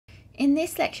In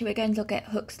this lecture, we're going to look at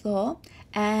Hooke's law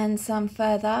and some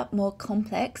further, more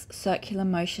complex circular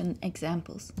motion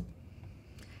examples.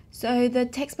 So the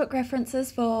textbook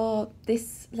references for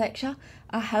this lecture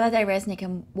are Halliday, Resnick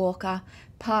and Walker,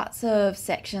 parts of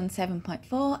section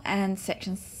 7.4 and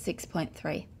section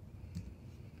 6.3.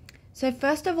 So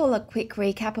first of all, a quick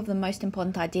recap of the most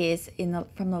important ideas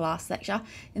from the last lecture.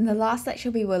 In the last lecture,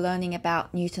 we were learning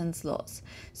about Newton's laws.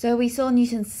 So we saw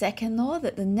Newton's second law,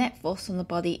 that the net force on the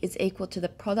body is equal to the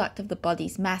product of the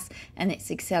body's mass and its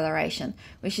acceleration,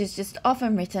 which is just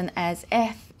often written as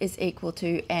F is equal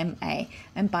to ma.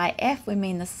 And by F, we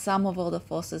mean the sum of all the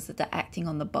forces that are acting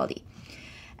on the body.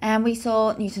 And we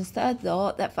saw Newton's third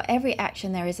law, that for every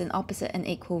action there is an opposite and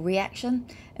equal reaction,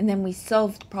 and then we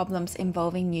solved problems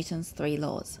involving Newton's three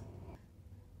laws.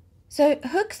 So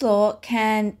Hooke's law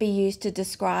can be used to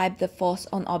describe the force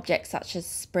on objects such as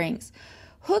springs.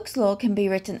 Hooke's law can be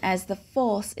written as the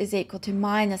force is equal to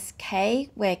minus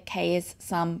k, where k is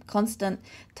some constant,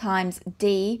 times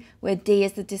d, where d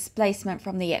is the displacement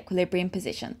from the equilibrium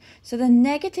position. So the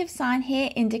negative sign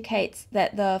here indicates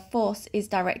that the force is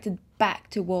directed back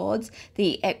towards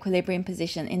the equilibrium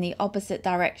position in the opposite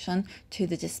direction to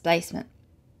the displacement.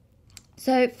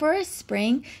 So for a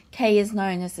spring, k is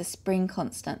known as the spring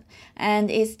constant and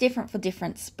is different for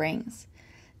different springs.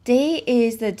 D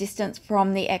is the distance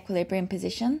from the equilibrium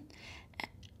position,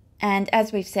 and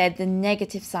as we've said, the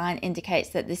negative sign indicates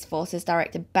that this force is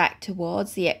directed back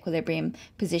towards the equilibrium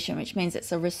position, which means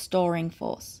it's a restoring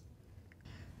force.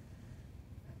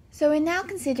 So we're now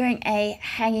considering a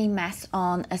hanging mass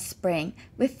on a spring.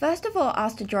 We're first of all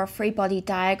asked to draw a free body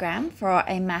diagram for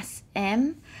a mass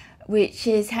m, which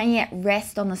is hanging at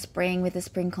rest on the spring with a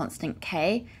spring constant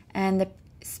k, and the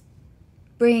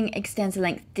spring extends a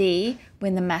length d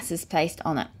when the mass is placed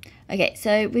on it. Okay,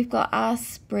 so we've got our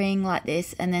spring like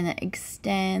this, and then it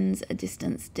extends a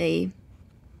distance d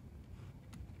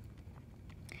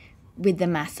with the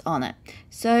mass on it.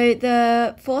 So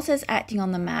the forces acting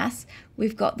on the mass,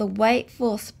 we've got the weight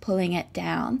force pulling it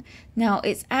down. Now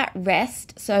it's at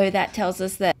rest, so that tells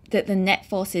us that the net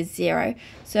force is 0.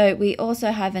 So we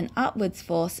also have an upwards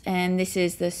force, and this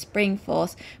is the spring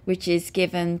force, which is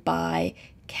given by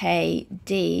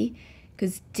kd,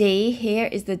 because d here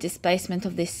is the displacement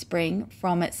of this spring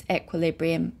from its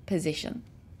equilibrium position.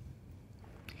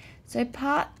 So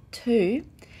part 2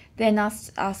 then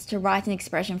asks us to write an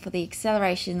expression for the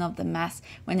acceleration of the mass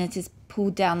when it is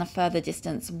pulled down a further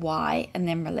distance y and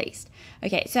then released.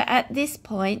 Okay, so at this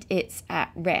point it's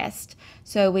at rest,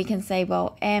 so we can say,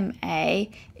 well, ma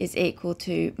is equal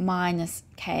to minus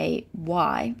ky,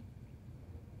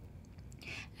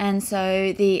 and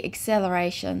so the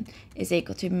acceleration is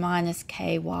equal to minus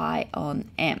ky on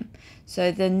m.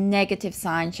 So the negative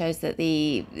sign shows that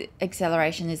the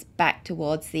acceleration is back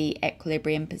towards the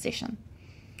equilibrium position.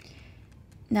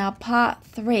 Now part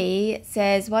 3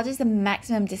 says, what is the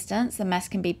maximum distance the mass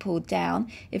can be pulled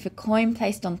down if a coin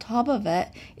placed on top of it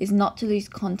is not to lose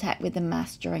contact with the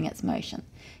mass during its motion?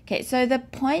 Okay, so the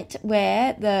point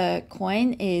where the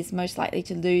coin is most likely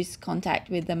to lose contact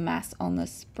with the mass on the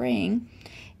spring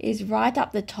is right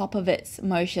up the top of its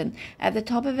motion. At the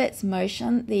top of its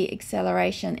motion, the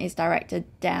acceleration is directed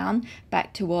down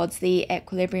back towards the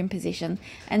equilibrium position.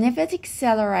 And if it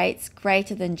accelerates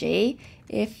greater than g,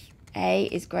 if a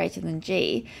is greater than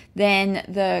g, then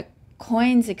the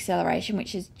coin's acceleration,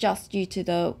 which is just due to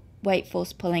the weight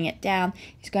force pulling it down,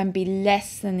 is going to be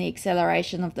less than the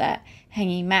acceleration of that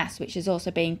hanging mass, which is also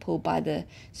being pulled by the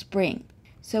spring.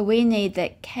 So we need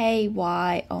that ky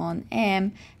on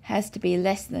m has to be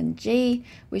less than g,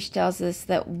 which tells us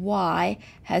that y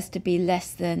has to be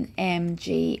less than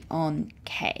mg on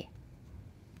k.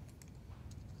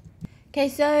 Okay,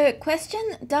 so question,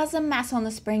 does a mass on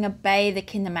the spring obey the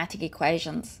kinematic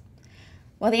equations?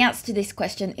 Well, the answer to this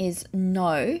question is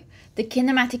no. The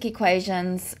kinematic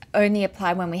equations only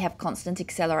apply when we have constant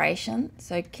acceleration.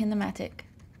 So kinematic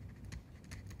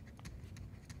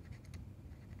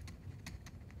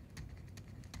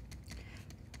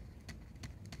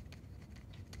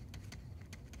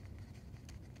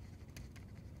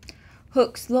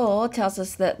Hooke's law tells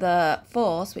us that the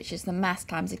force, which is the mass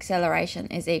times acceleration,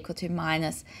 is equal to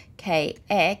minus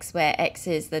kx, where x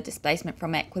is the displacement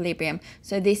from equilibrium.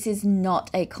 So this is not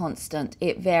a constant.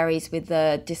 It varies with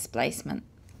the displacement.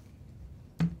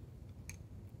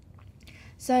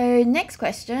 So next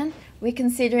question, we're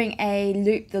considering a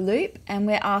loop-the-loop, and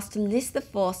we're asked to list the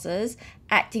forces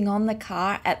acting on the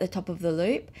car at the top of the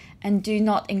loop and do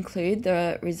not include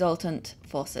the resultant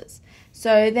forces.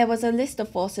 So there was a list of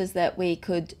forces that we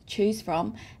could choose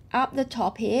from. Up the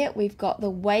top here, we've got the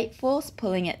weight force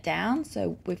pulling it down.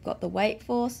 So we've got the weight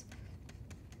force.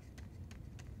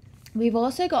 we've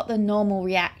also got the normal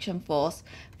reaction force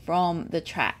from the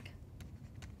track.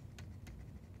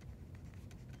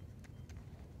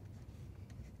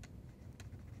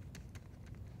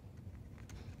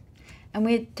 And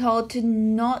we're told to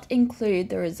not include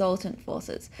the resultant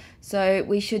forces. So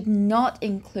we should not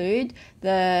include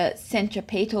the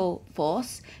centripetal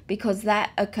force because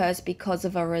that occurs because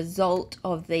of a result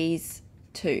of these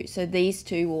two. So these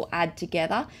two will add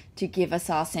together to give us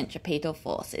our centripetal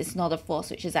force. It's not a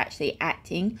force which is actually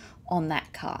acting on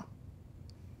that car.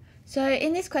 So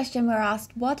in this question we're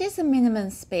asked, what is the minimum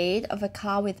speed of a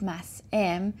car with mass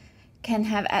m can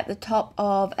have at the top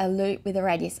of a loop with a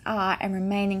radius r and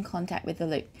remain in contact with the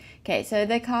loop? Okay, so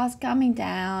the car's coming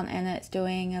down and it's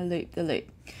doing a loop-the-loop.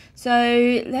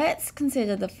 So let's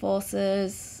consider the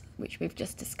forces which we've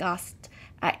just discussed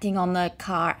acting on the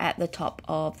car at the top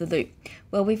of the loop.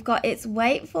 Well, we've got its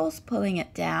weight force pulling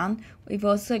it down. We've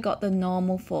also got the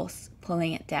normal force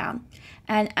pulling it down.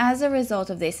 And as a result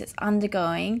of this, it's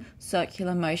undergoing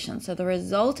circular motion. So the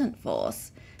resultant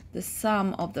force, the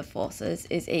sum of the forces,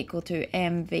 is equal to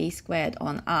mv squared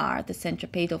on r, the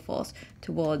centripetal force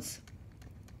towards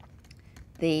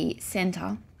the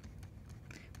center,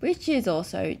 which is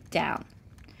also down.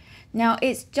 Now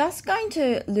it's just going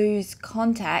to lose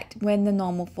contact when the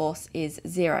normal force is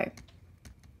 0.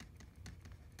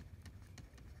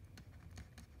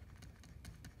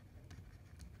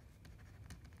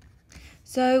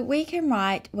 So we can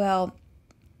write, well,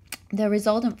 the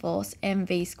resultant force,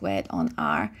 mv squared on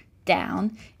r,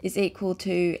 down, is equal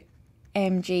to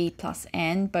mg plus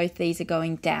n. Both these are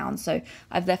going down, so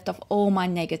I've left off all my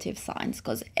negative signs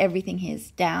because everything here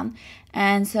is down.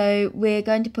 And so we're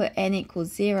going to put n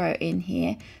equals 0 in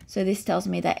here. So this tells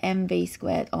me that mv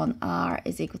squared on r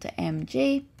is equal to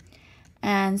mg.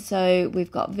 And so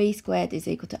we've got v squared is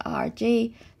equal to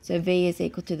rg. So v is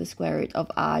equal to the square root of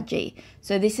rg.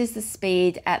 So this is the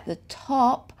speed at the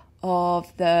top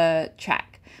of the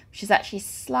track, which is actually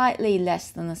slightly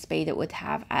less than the speed it would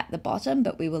have at the bottom,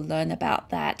 but we will learn about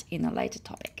that in a later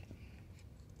topic.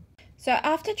 So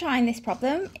after trying this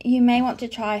problem, you may want to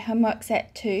try homework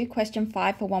set 2, question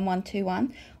 5 for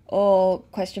 1121, or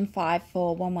question 5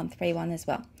 for 1131 as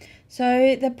well.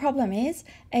 So the problem is,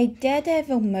 a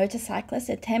daredevil motorcyclist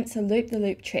attempts a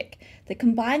loop-the-loop trick. The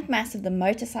combined mass of the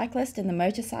motorcyclist and the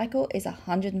motorcycle is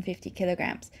 150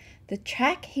 kilograms. The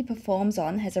track he performs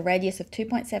on has a radius of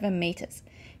 2.7 meters.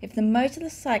 If the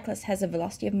motorcyclist has a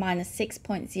velocity of minus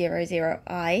 6.00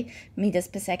 I meters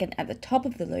per second at the top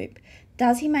of the loop,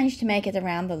 does he manage to make it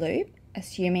around the loop,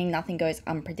 assuming nothing goes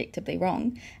unpredictably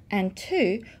wrong? And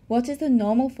 2, what is the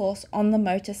normal force on the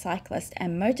motorcyclist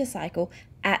and motorcycle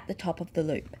at the top of the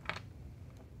loop?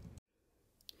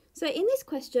 So in this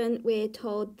question, we're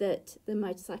told that the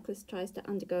motorcyclist tries to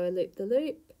undergo a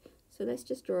loop-the-loop. So let's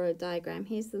just draw a diagram.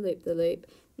 Here's the loop-the-loop.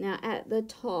 Now at the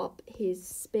top, his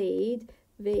speed,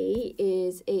 v,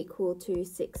 is equal to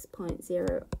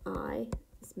 6.0 I.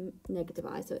 It's negative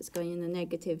I, so it's going in the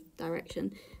negative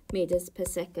direction, meters per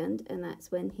second, and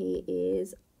that's when he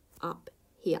is up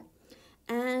here.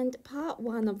 And part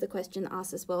 1 of the question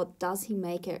asks us, well, does he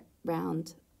make it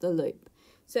round the loop?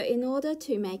 So in order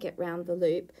to make it round the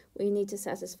loop, we need to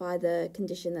satisfy the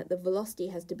condition that the velocity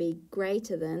has to be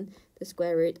greater than the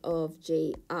square root of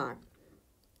gr.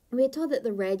 We're told that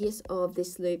the radius of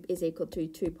this loop is equal to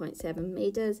 2.7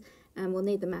 meters, and we'll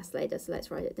need the mass later, so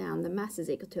let's write it down. The mass is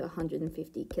equal to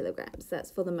 150 kilograms.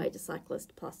 That's for the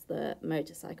motorcyclist plus the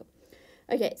motorcycle.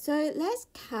 Okay, so let's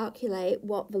calculate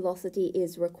what velocity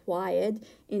is required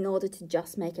in order to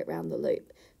just make it round the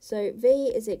loop. So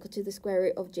v is equal to the square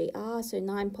root of gr, so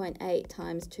 9.8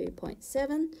 times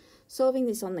 2.7. Solving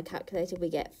this on the calculator, we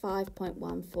get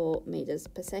 5.14 meters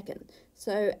per second.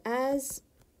 So as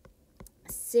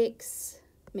 6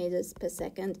 meters per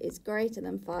second is greater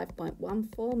than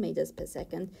 5.14 meters per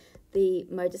second, the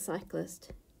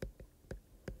motorcyclist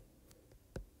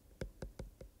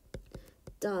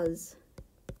does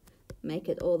make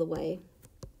it all the way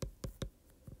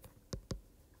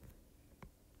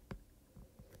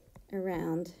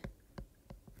around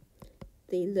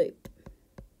the loop.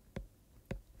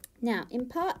 Now, in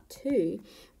part 2,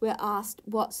 we're asked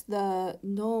what's the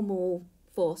normal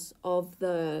force of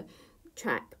the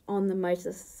track on the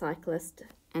motorcyclist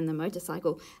and the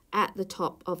motorcycle at the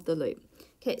top of the loop.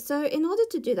 Okay, so in order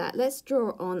to do that, let's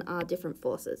draw on our different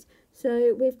forces.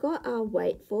 So we've got our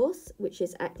weight force, which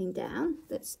is acting down.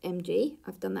 That's mg.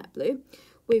 I've done that blue.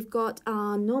 We've got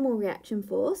our normal reaction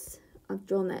force. I've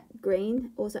drawn that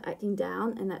green, also acting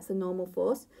down, and that's the normal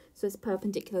force. So it's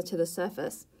perpendicular to the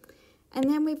surface. And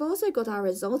then we've also got our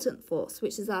resultant force,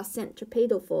 which is our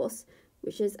centripetal force,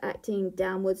 which is acting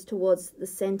downwards towards the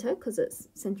center because it's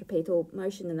centripetal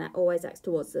motion and that always acts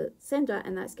towards the center,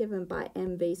 and that's given by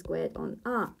mv squared on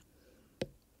r.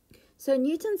 So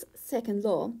Newton's second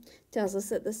law tells us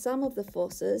that the sum of the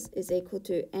forces is equal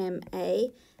to ma,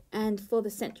 and for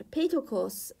the centripetal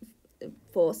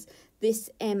force, this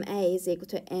ma is equal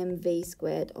to mv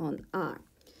squared on r.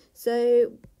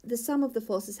 So the sum of the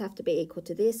forces have to be equal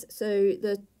to this, so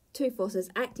the two forces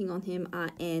acting on him are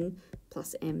n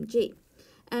plus mg.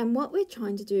 And what we're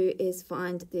trying to do is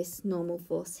find this normal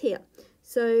force here.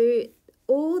 So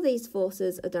all these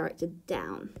forces are directed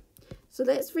down. So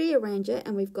let's rearrange it,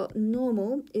 and we've got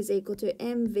normal is equal to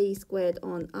mv squared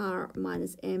on r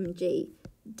minus mg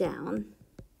down.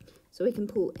 So we can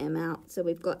pull m out. So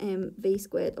we've got mv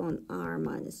squared on r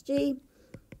minus g.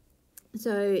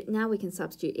 So now we can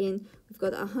substitute in. We've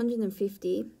got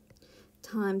 150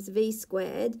 times v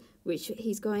squared, which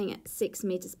he's going at 6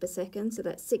 meters per second. So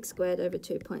that's 6 squared over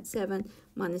 2.7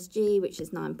 minus g, which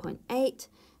is 9.8.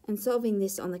 And solving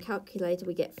this on the calculator,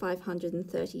 we get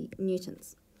 530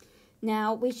 newtons.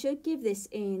 Now, we should give this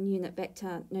in unit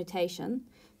vector notation.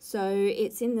 So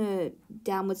it's in the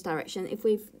downwards direction. If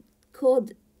we've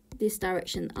called this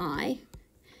direction I,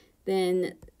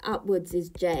 then upwards is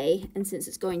j, and since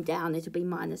it's going down, it'll be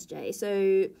minus j.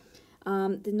 So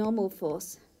the normal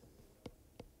force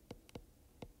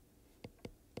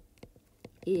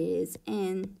is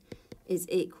n is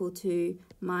equal to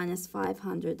minus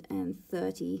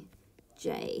 530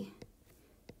 j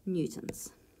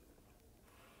newtons.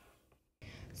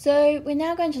 So we're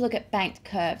now going to look at banked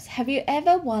curves. Have you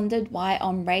ever wondered why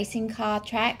on racing car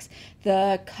tracks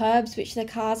the curves which the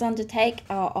cars undertake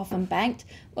are often banked?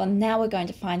 Well, now we're going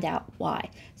to find out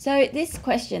why. So this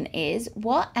question is,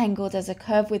 what angle does a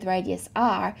curve with radius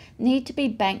r need to be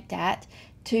banked at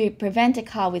to prevent a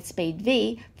car with speed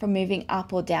v from moving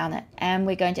up or down it? And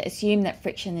we're going to assume that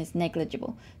friction is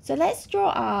negligible. So let's draw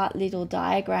our little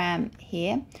diagram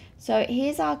here. So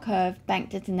here's our curve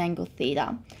banked at an angle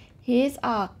theta. Here's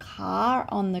our car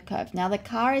on the curve. Now the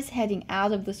car is heading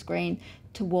out of the screen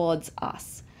towards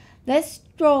us. Let's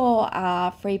draw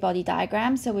our free body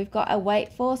diagram. So we've got a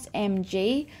weight force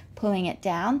mg pulling it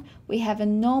down. We have a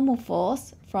normal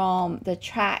force from the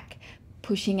track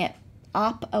pushing it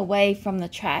up away from the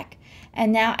track.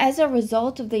 And now as a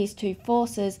result of these two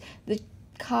forces, the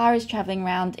car is traveling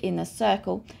around in a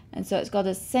circle, and so it's got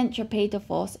a centripetal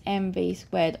force mv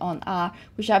squared on r,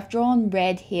 which I've drawn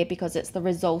red here because it's the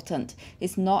resultant.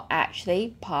 It's not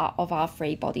actually part of our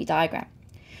free body diagram.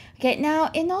 Okay, now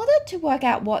in order to work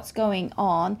out what's going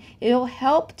on, it'll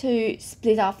help to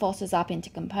split our forces up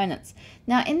into components.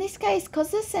 Now in this case,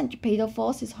 because the centripetal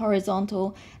force is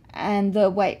horizontal and the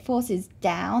weight force is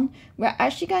down, we're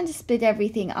actually going to split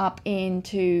everything up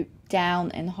into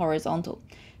down and horizontal.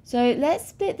 So let's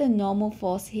split the normal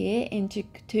force here into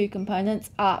two components,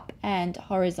 up and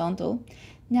horizontal.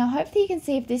 Now hopefully you can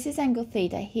see if this is angle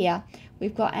theta here,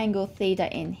 we've got angle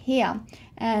theta in here.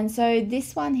 And so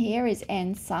this one here is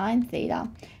n sine theta,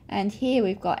 and here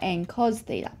we've got n cos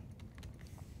theta.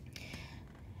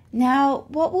 Now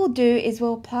what we'll do is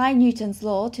we'll apply Newton's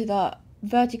law to the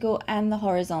vertical and the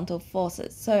horizontal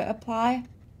forces. So apply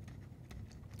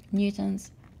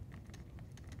Newton's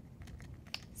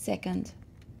second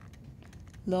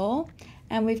law,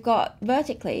 and we've got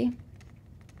vertically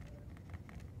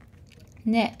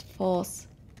net force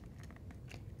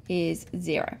is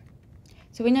 0.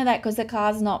 So we know that because the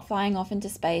car's not flying off into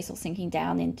space or sinking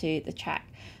down into the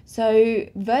track. So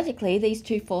vertically these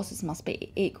two forces must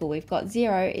be equal. We've got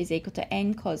 0 is equal to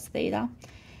n cos theta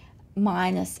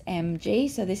minus mg.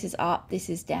 So this is up, this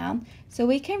is down. So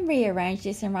we can rearrange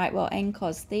this and write, well, n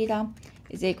cos theta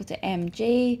is equal to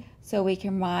mg. So we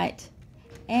can write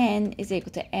n is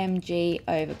equal to mg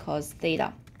over cos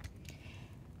theta.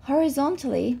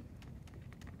 Horizontally,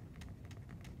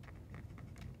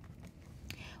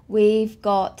 we've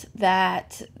got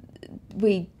that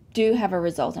we do have a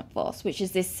resultant force, which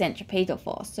is this centripetal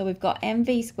force. So we've got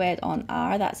mv squared on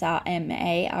r, that's our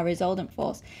ma, our resultant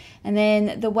force. And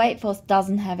then the weight force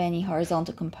doesn't have any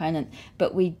horizontal component,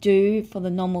 but we do, for the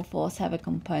normal force, have a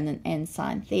component n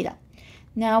sine theta.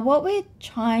 Now what we're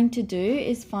trying to do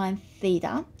is find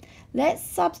theta. Let's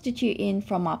substitute in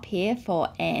from up here for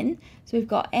n. So we've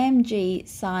got mg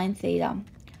sine theta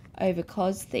over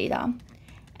cos theta.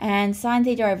 And sine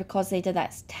theta over cos theta,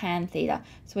 that's tan theta.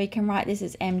 So we can write this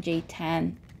as mg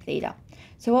tan theta.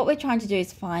 So what we're trying to do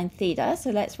is find theta.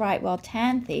 So let's write, well,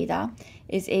 tan theta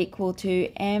is equal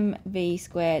to mv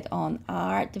squared on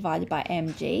r divided by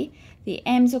mg. The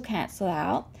m's will cancel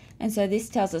out. And so this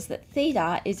tells us that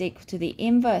theta is equal to the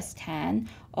inverse tan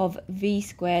of v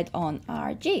squared on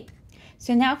rg.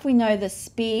 So now if we know the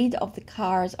speed of the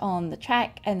cars on the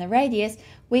track and the radius,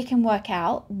 we can work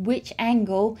out which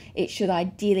angle it should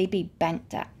ideally be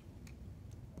banked at.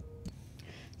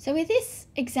 So with this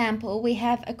example, we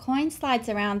have a coin slides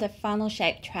around a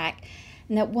funnel-shaped track,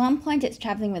 and at one point it's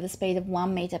traveling with a speed of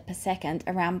 1 meter per second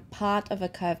around part of a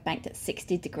curve banked at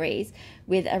 60 degrees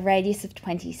with a radius of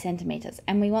 20 centimeters.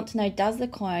 And we want to know, does the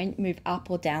coin move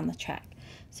up or down the track?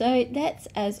 So let's,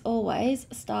 as always,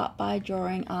 start by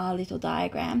drawing our little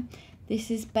diagram.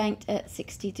 This is banked at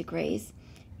 60 degrees.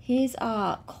 Here's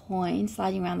our coin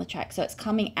sliding around the track, so it's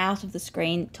coming out of the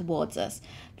screen towards us.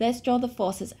 Let's draw the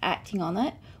forces acting on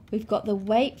it. We've got the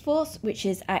weight force, which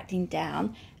is acting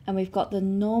down, and we've got the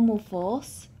normal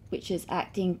force, which is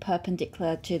acting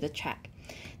perpendicular to the track.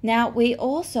 Now, we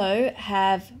also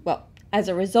have, well, as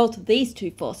a result of these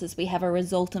two forces, we have a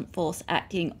resultant force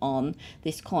acting on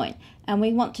this coin. And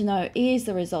we want to know, is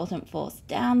the resultant force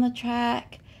down the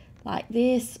track like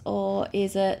this, or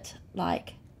is it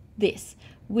like this?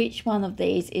 Which one of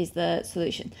these is the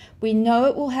solution? We know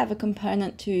it will have a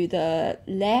component to the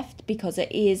left because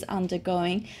it is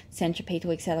undergoing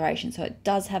centripetal acceleration. So it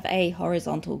does have a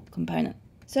horizontal component.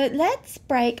 So let's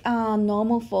break our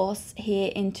normal force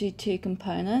here into two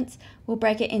components. We'll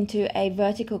break it into a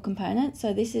vertical component.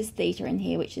 So this is theta in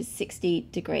here, which is 60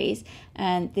 degrees.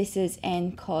 And this is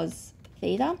n cos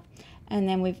theta. And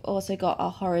then we've also got a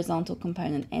horizontal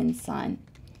component, n sine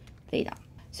theta.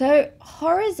 So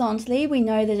horizontally, we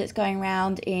know that it's going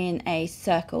round in a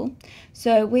circle.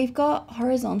 So we've got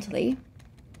horizontally,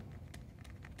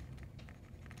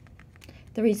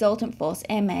 the resultant force,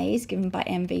 ma, is given by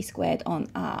mv squared on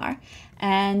r,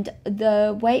 and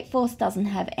the weight force doesn't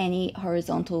have any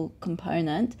horizontal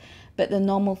component, but the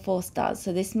normal force does.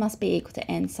 So this must be equal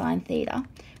to n sine theta,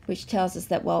 which tells us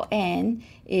that, well, n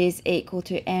is equal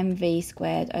to mv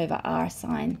squared over r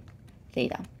sine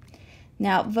theta.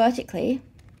 Now, vertically,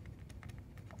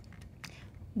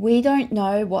 we don't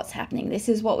know what's happening. This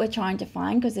is what we're trying to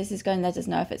find, because this is going to let us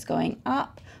know if it's going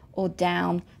up or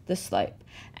down the slope.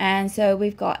 And so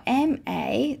we've got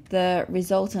MA, the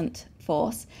resultant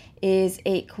force, is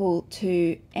equal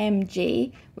to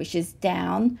mg, which is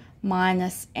down,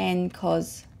 minus n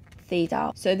cos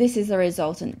theta. So this is the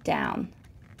resultant down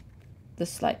the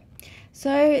slope.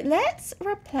 So let's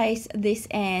replace this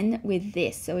n with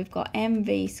this. So we've got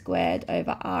mv squared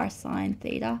over r sine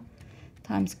theta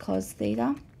times cos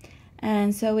theta.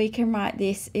 And so we can write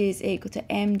this is equal to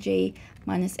mg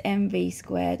minus mv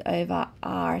squared over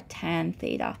r tan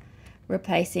theta,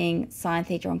 replacing sine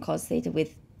theta and cos theta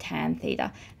with tan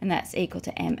theta, and that's equal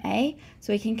to ma.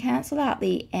 So we can cancel out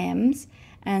the m's,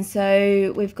 and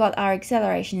so we've got our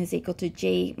acceleration is equal to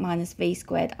g minus v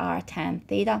squared r tan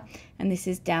theta, and this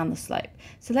is down the slope.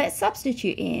 So let's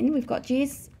substitute in. We've got g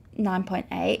is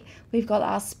 9.8. We've got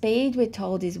our speed, we're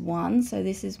told, is 1, so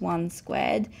this is 1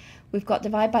 squared. We've got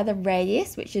divided by the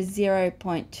radius, which is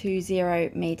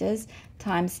 0.20 meters,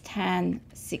 times tan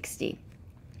 60.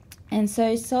 And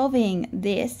so solving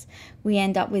this, we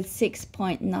end up with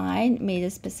 6.9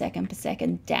 meters per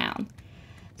second down.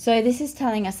 So this is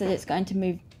telling us that it's going to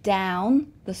move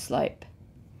down the slope.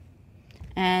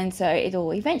 And so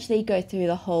it'll eventually go through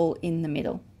the hole in the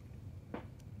middle.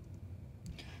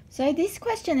 So this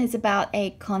question is about a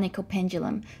conical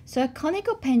pendulum. So a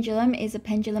conical pendulum is a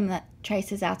pendulum that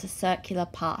traces out a circular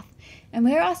path. And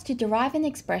we're asked to derive an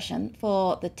expression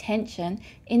for the tension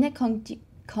in a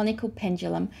conical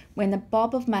pendulum when the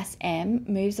bob of mass m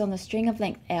moves on a string of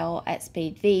length L at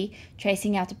speed v,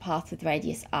 tracing out a path with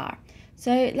radius r.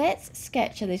 So let's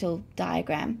sketch a little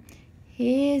diagram.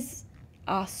 Here's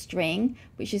our string,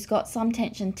 which has got some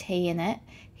tension T in it.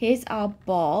 Here's our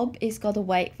bob, it's got a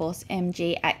weight force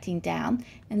mg acting down,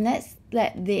 and let's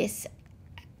let this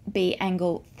be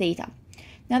angle theta.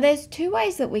 Now there's two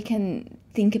ways that we can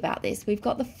think about this. We've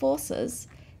got the forces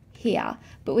here,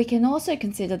 but we can also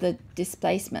consider the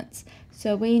displacements.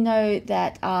 So we know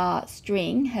that our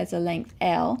string has a length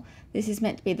L. This is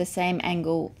meant to be the same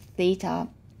angle theta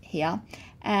here,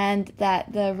 and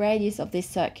that the radius of this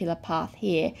circular path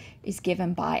here is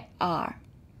given by r.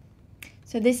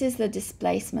 So this is the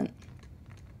displacement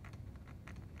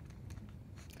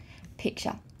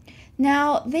picture.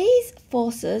 Now these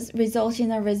forces result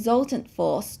in a resultant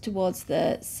force towards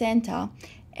the center,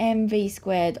 mv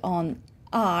squared on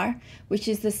r, which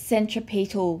is the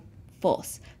centripetal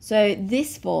force. So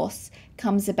this force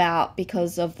comes about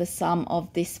because of the sum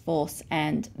of this force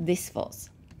and this force.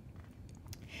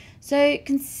 So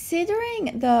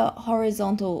considering the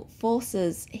horizontal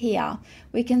forces here,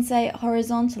 we can say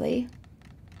horizontally,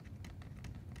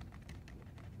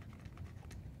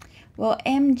 well,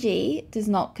 mg does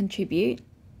not contribute,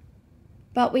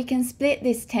 But we can split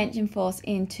this tension force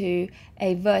into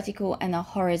a vertical and a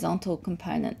horizontal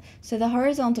component. So the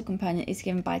horizontal component is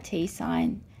given by T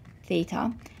sine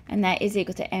theta, and that is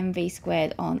equal to mv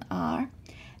squared on r.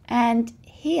 And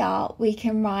here we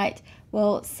can write,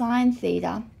 well, sine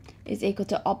theta is equal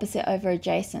to opposite over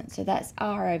adjacent, so that's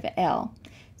r over L.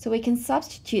 So we can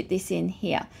substitute this in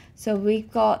here. So we've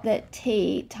got that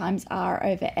T times r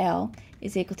over L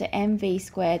is equal to mv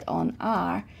squared on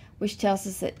r, which tells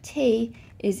us that T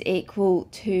is equal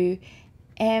to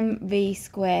mv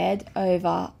squared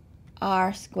over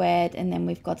r squared, and then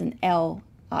we've got an L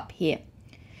up here.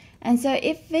 And so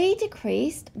if v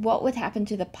decreased, what would happen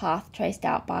to the path traced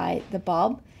out by the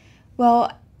bob?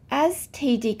 Well, as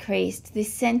t decreased,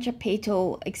 this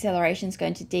centripetal acceleration is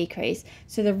going to decrease,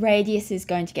 so the radius is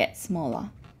going to get smaller.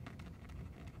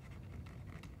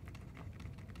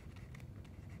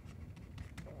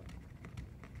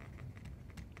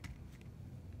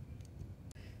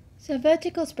 So a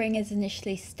vertical spring is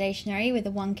initially stationary with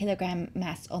a 1 kilogram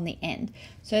mass on the end.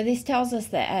 So this tells us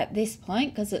that at this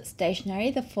point, because it's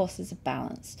stationary, the forces are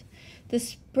balanced. The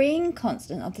spring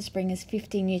constant of the spring is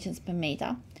 50 newtons per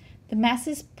meter. The mass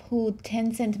is pulled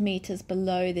 10 centimeters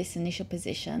below this initial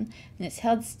position, and it's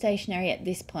held stationary at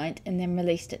this point and then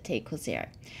released at t equals 0.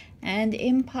 And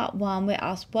in part 1, we're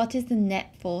asked what is the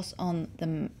net force on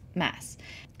the mass.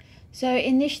 So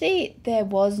initially there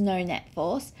was no net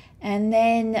force, and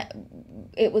then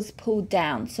it was pulled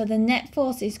down. So the net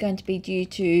force is going to be due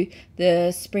to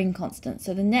the spring constant.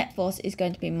 So the net force is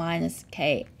going to be minus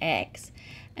kx.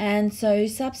 And so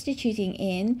substituting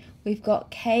in, we've got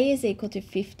k is equal to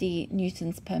 50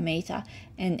 newtons per meter,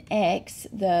 and x,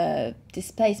 the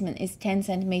displacement, is 10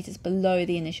 centimeters below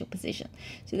the initial position.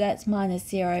 So that's minus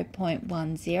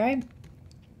 0.10.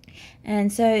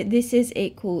 And so this is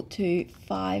equal to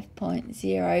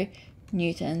 5.0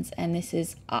 newtons, and this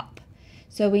is up.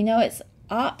 So we know it's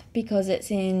up because it's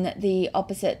in the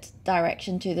opposite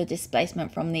direction to the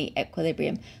displacement from the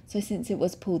equilibrium. So since it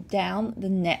was pulled down, the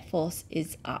net force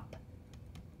is up.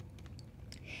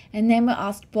 And then we're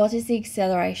asked what is the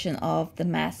acceleration of the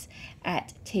mass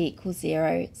at t equals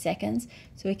 0 seconds.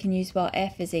 So we can use, well,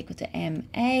 F is equal to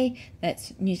ma,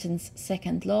 that's Newton's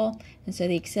second law, and so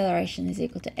the acceleration is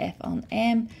equal to F on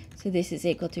m. So this is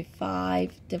equal to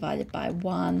 5 divided by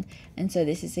 1, and so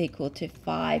this is equal to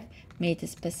 5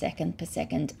 meters per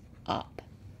second up.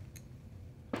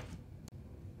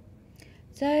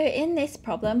 So in this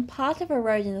problem, part of a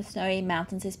road in the snowy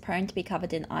mountains is prone to be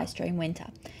covered in ice during winter.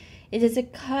 It is a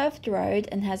curved road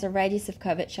and has a radius of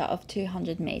curvature of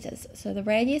 200 meters. So the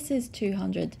radius is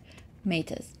 200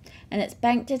 meters, and it's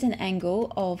banked at an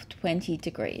angle of 20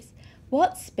 degrees.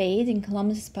 What speed in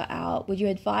kilometers per hour would you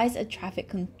advise a traffic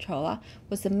controller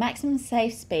was the maximum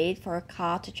safe speed for a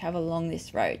car to travel along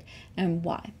this road, and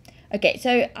why? Okay,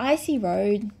 so icy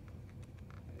road,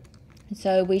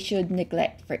 so we should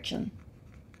neglect friction.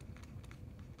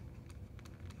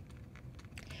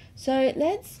 So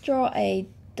let's draw a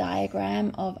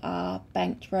diagram of our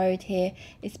banked road here.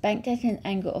 It's banked at an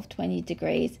angle of 20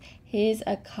 degrees. Here's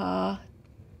a car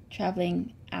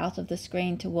traveling out of the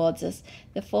screen towards us.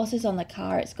 The force is on the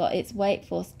car. It's got its weight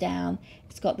force down.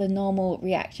 It's got the normal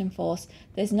reaction force.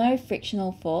 There's no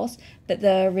frictional force, but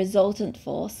the resultant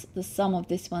force, the sum of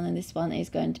this one and this one, is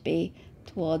going to be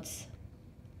towards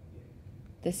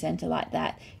the center like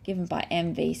that, given by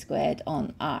mv squared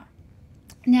on r.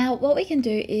 Now what we can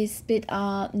do is split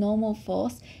our normal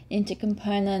force into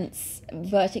components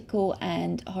vertical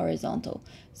and horizontal.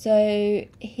 So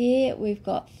here we've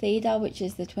got theta, which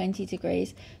is the 20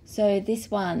 degrees. So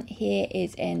this one here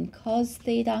is n cos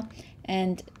theta,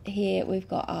 and here we've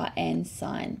got our n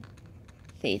sine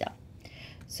theta.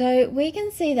 So we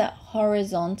can see that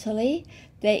horizontally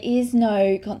there is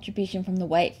no contribution from the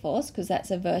weight force because that's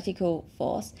a vertical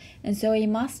force, and so we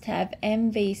must have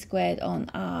mv squared on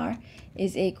r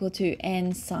is equal to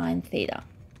n sine theta.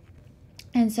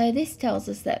 And so this tells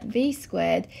us that v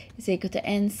squared is equal to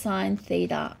n sine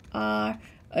theta r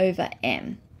over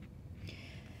m.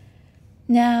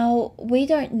 Now, we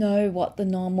don't know what the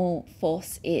normal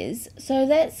force is, so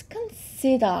let's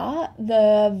consider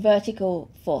the vertical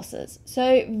forces.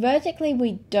 So vertically,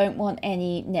 we don't want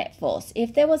any net force.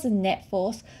 If there was a net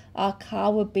force, our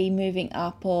car would be moving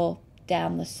up or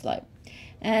down the slope.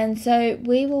 And so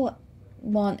we will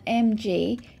want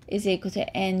mg is equal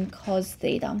to n cos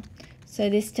theta. So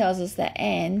this tells us that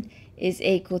n is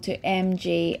equal to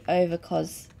mg over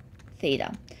cos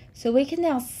theta. So we can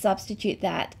now substitute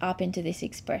that up into this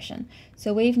expression.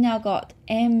 So we've now got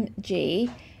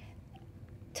mg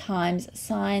times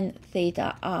sine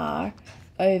theta r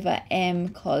over m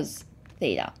cos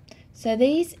theta. So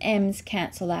these m's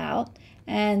cancel out,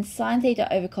 and sine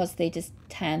theta over cos theta is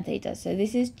tan theta. So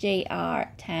this is GR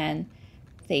tan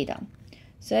theta.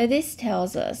 So this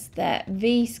tells us that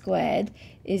V squared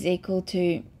is equal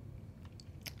to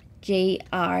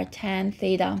GR tan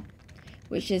theta,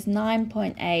 which is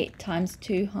 9.8 times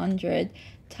 200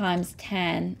 times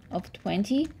tan of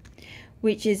 20,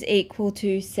 which is equal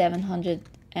to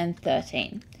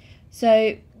 713.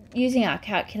 So using our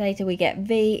calculator, we get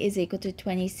V is equal to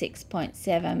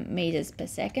 26.7 meters per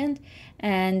second.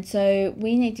 And so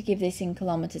we need to give this in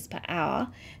kilometers per hour.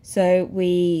 So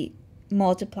we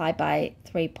multiply by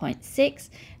 3.6,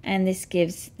 and this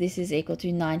is equal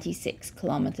to 96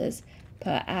 kilometers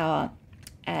per hour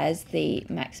as the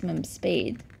maximum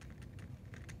speed.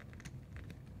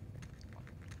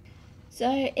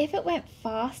 So if it went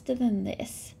faster than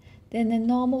this, then the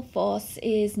normal force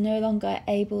is no longer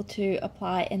able to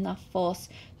apply enough force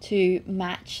to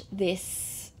match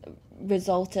this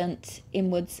resultant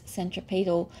inwards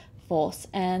centripetal force,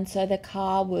 and so the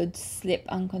car would slip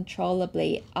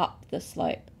uncontrollably up the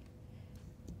slope.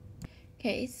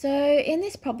 Okay, so in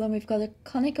this problem we've got a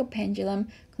conical pendulum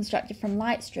constructed from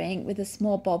light string with a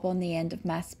small bob on the end of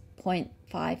mass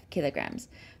 0.5 kilograms.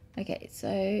 Okay,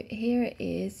 so here it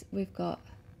is. We've got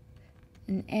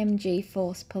an mg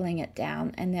force pulling it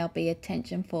down, and there'll be a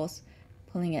tension force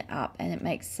pulling it up, and it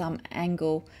makes some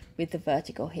angle with the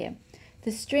vertical here.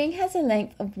 The string has a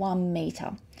length of 1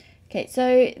 meter. Okay,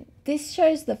 so this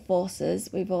shows the forces.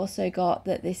 We've also got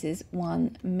that this is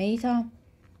 1 meter,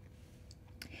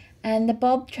 and the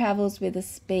bob travels with a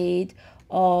speed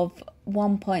of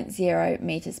 1.0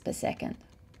 meters per second.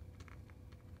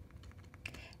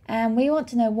 And we want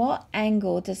to know what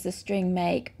angle does the string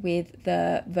make with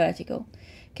the vertical.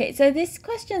 Okay, so this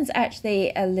question's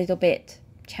actually a little bit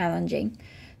challenging.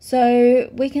 So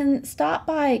we can start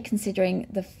by considering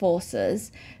the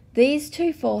forces. These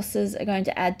two forces are going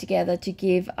to add together to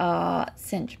give our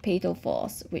centripetal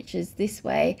force, which is this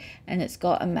way, and it's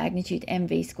got a magnitude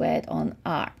mv squared on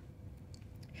r.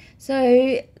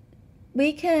 So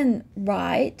we can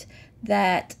write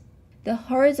that the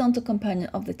horizontal component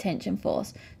of the tension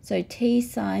force, so T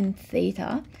sine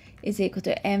theta, is equal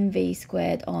to mv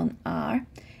squared on r.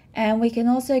 And we can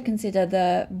also consider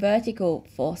the vertical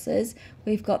forces.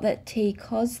 We've got that T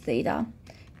cos theta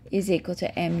is equal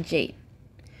to mg.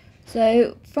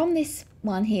 So from this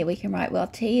one here, we can write, well,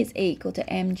 T is equal to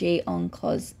mg on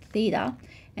cos theta.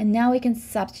 And now we can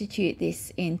substitute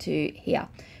this into here.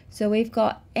 So we've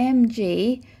got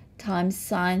mg times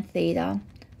sine theta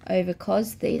over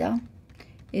cos theta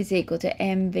is equal to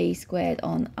mv squared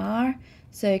on r.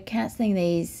 So cancelling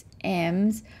these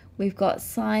m's, we've got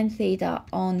sine theta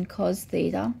on cos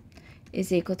theta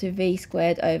is equal to v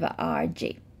squared over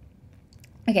rg.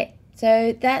 Okay,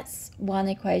 so that's one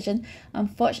equation.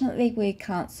 Unfortunately, we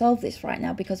can't solve this right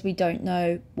now because we don't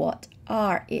know what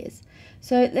r is.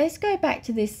 So let's go back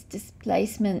to this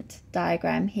displacement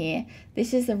diagram here.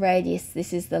 This is the radius,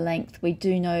 this is the length. We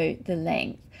do know the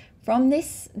length. From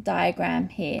this diagram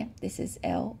here, this is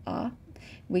LR,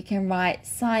 we can write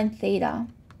sine theta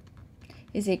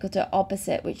is equal to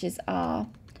opposite, which is R,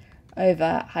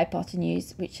 over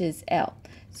hypotenuse, which is L.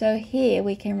 So here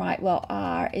we can write, well,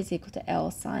 R is equal to L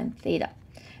sine theta,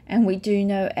 and we do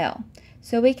know L.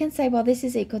 So we can say, well, this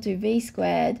is equal to V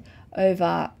squared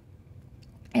over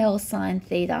L sine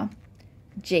theta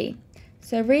G.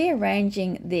 So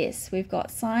rearranging this, we've got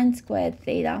sine squared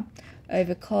theta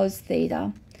over cos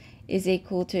theta is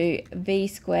equal to V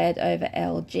squared over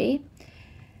LG.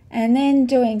 And then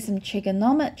doing some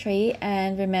trigonometry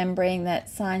and remembering that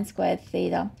sine squared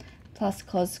theta plus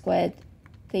cos squared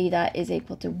theta is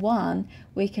equal to 1,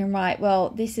 we can write, well,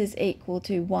 this is equal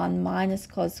to 1 minus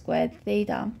cos squared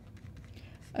theta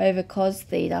over cos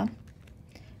theta,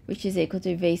 which is equal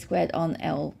to V squared on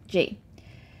LG.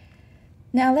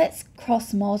 Now let's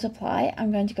cross multiply.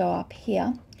 I'm going to go up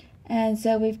here. And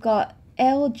so we've got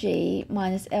LG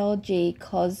minus LG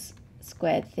cos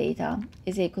squared theta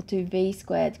is equal to V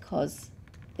squared cos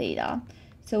theta.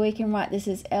 So we can write this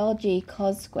as LG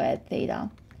cos squared theta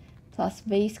plus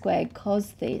V squared cos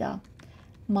theta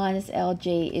minus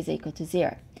LG is equal to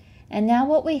 0. And now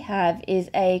what we have is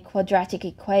a quadratic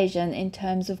equation in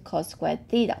terms of cos squared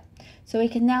theta. So we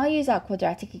can now use our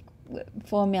quadratic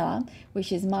formula,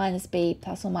 which is minus b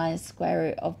plus or minus square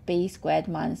root of b squared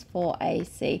minus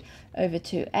 4ac over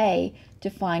 2a to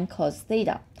find cos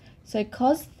theta. So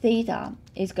cos theta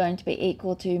is going to be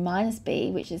equal to minus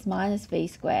b, which is minus v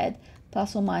squared,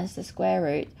 plus or minus the square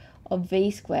root of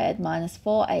v squared minus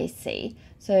 4ac.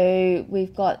 So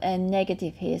we've got a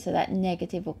negative here, so that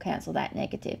negative will cancel that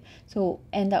negative. So we'll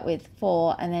end up with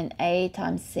 4, and then a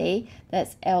times c,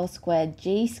 that's l squared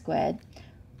g squared,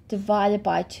 divided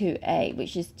by 2a,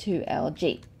 which is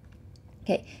 2lg.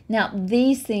 Okay, now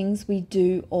these things we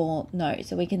do all know,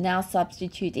 so we can now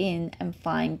substitute in and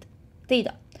find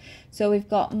theta. So we've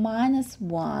got minus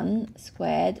 1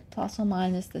 squared plus or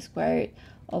minus the square root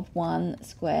of 1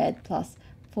 squared plus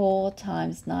 4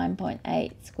 times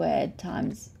 9.8 squared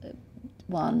times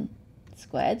 1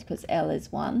 squared, because L is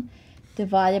 1,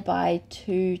 divided by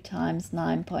 2 times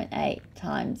 9.8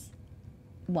 times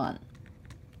 1.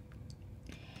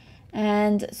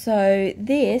 And so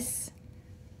this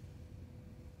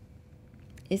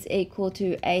is equal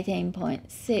to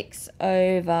 18.6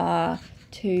 over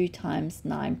 2 times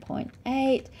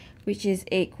 9.8, which is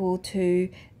equal to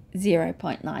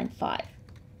 0.95.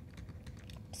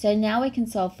 So now we can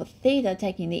solve for theta,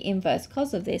 taking the inverse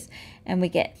cos of this, and we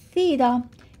get theta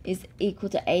is equal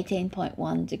to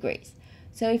 18.1 degrees.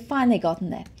 So we've finally gotten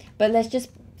there. But let's just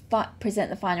present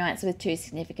the final answer with two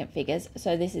significant figures.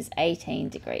 So this is 18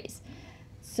 degrees.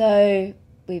 So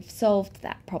we've solved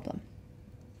that problem.